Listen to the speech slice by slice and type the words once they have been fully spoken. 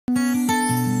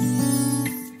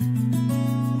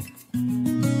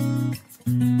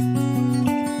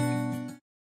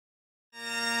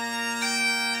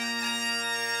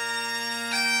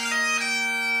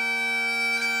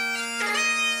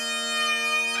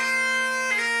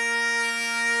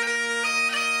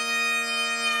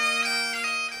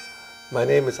My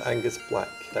name is Angus Black.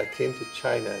 I came to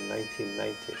China in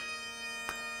 1990.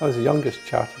 I was the youngest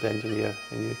chartered engineer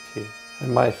in the UK.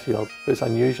 In my field, it was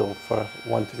unusual for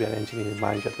one to be an engineering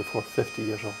manager before 50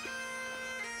 years old.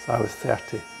 So I was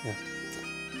 30. Yeah.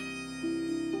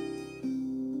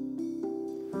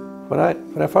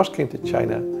 When I first came to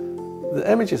China, the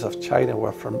images of China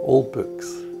were from old books.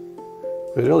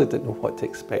 We really didn't know what to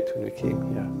expect when we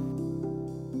came here.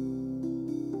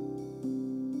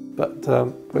 But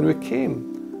when we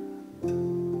came,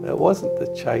 it wasn't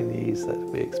the Chinese that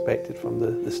we expected from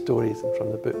the stories and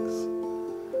from the books.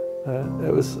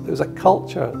 It was a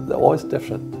culture that was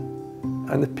different,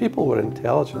 and the people were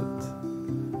intelligent,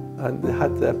 and they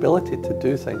had the ability to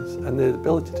do things, and the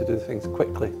ability to do things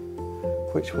quickly,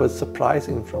 which was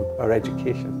surprising from our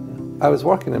education. I was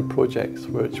working in projects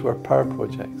which were power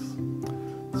projects,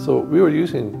 so we were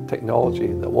using technology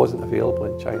that wasn't available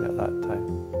in China at that time.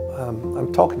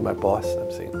 I'm talking to my boss,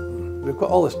 I'm saying, we've got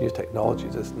all this new technology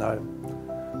just now,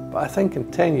 but I think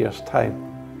in 10 years' time,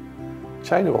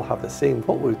 China will have the same.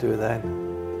 What will we do then?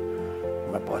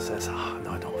 And my boss says,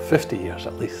 no, 50 years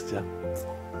at least. Yeah.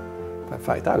 But in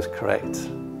fact, I was correct.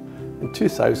 In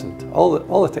 2000,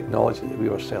 all the technology that we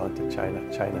were selling to China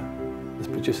was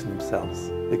producing themselves.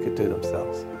 They could do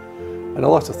themselves. And a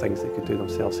lot of things they could do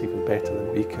themselves even better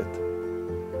than we could.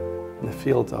 In the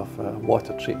field of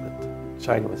water treatment,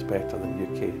 China was better than the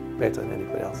UK, better than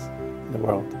anywhere else in the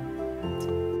world.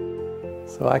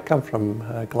 So I come from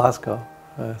Glasgow,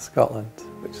 Scotland,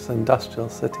 which is an industrial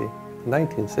city. In the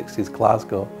 1960s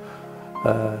Glasgow,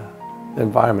 the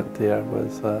environment there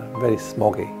was very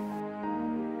smoggy.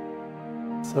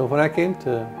 So when I came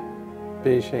to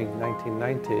Beijing in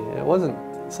 1990, it wasn't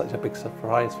such a big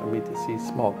surprise for me to see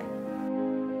smog.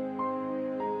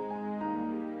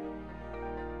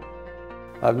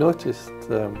 I've noticed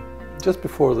just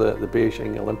before the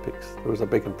Beijing Olympics, there was a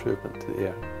big improvement to the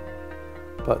air.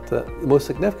 But the most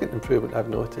significant improvement I've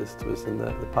noticed was in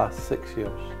the past 6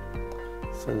 years.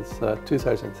 Since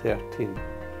 2013,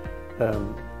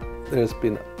 there's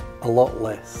been a lot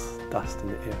less dust in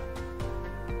the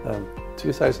air.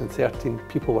 2013,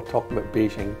 people were talking about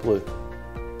Beijing blue.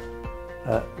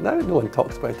 Now no one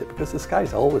talks about it because the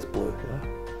sky's always blue.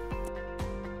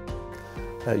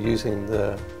 Yeah? Using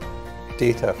the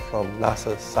data from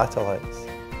NASA's satellites,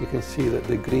 you can see that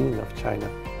the greening of China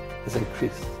has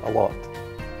increased a lot,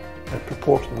 and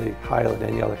proportionally higher than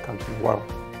any other country in the world.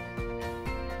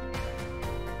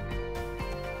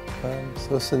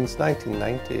 So since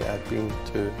 1990, I've been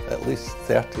to at least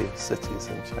 30 cities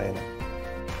in China,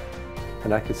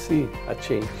 and I could see a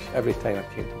change every time I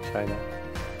came to China.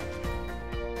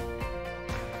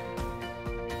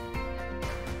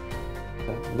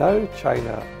 Now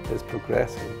China is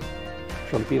progressing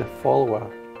from being a follower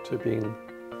to being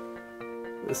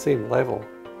at the same level,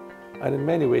 and in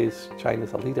many ways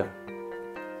China's a leader.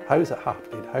 How is it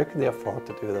happening? How can they afford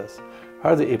to do this? How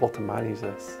are they able to manage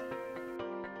this?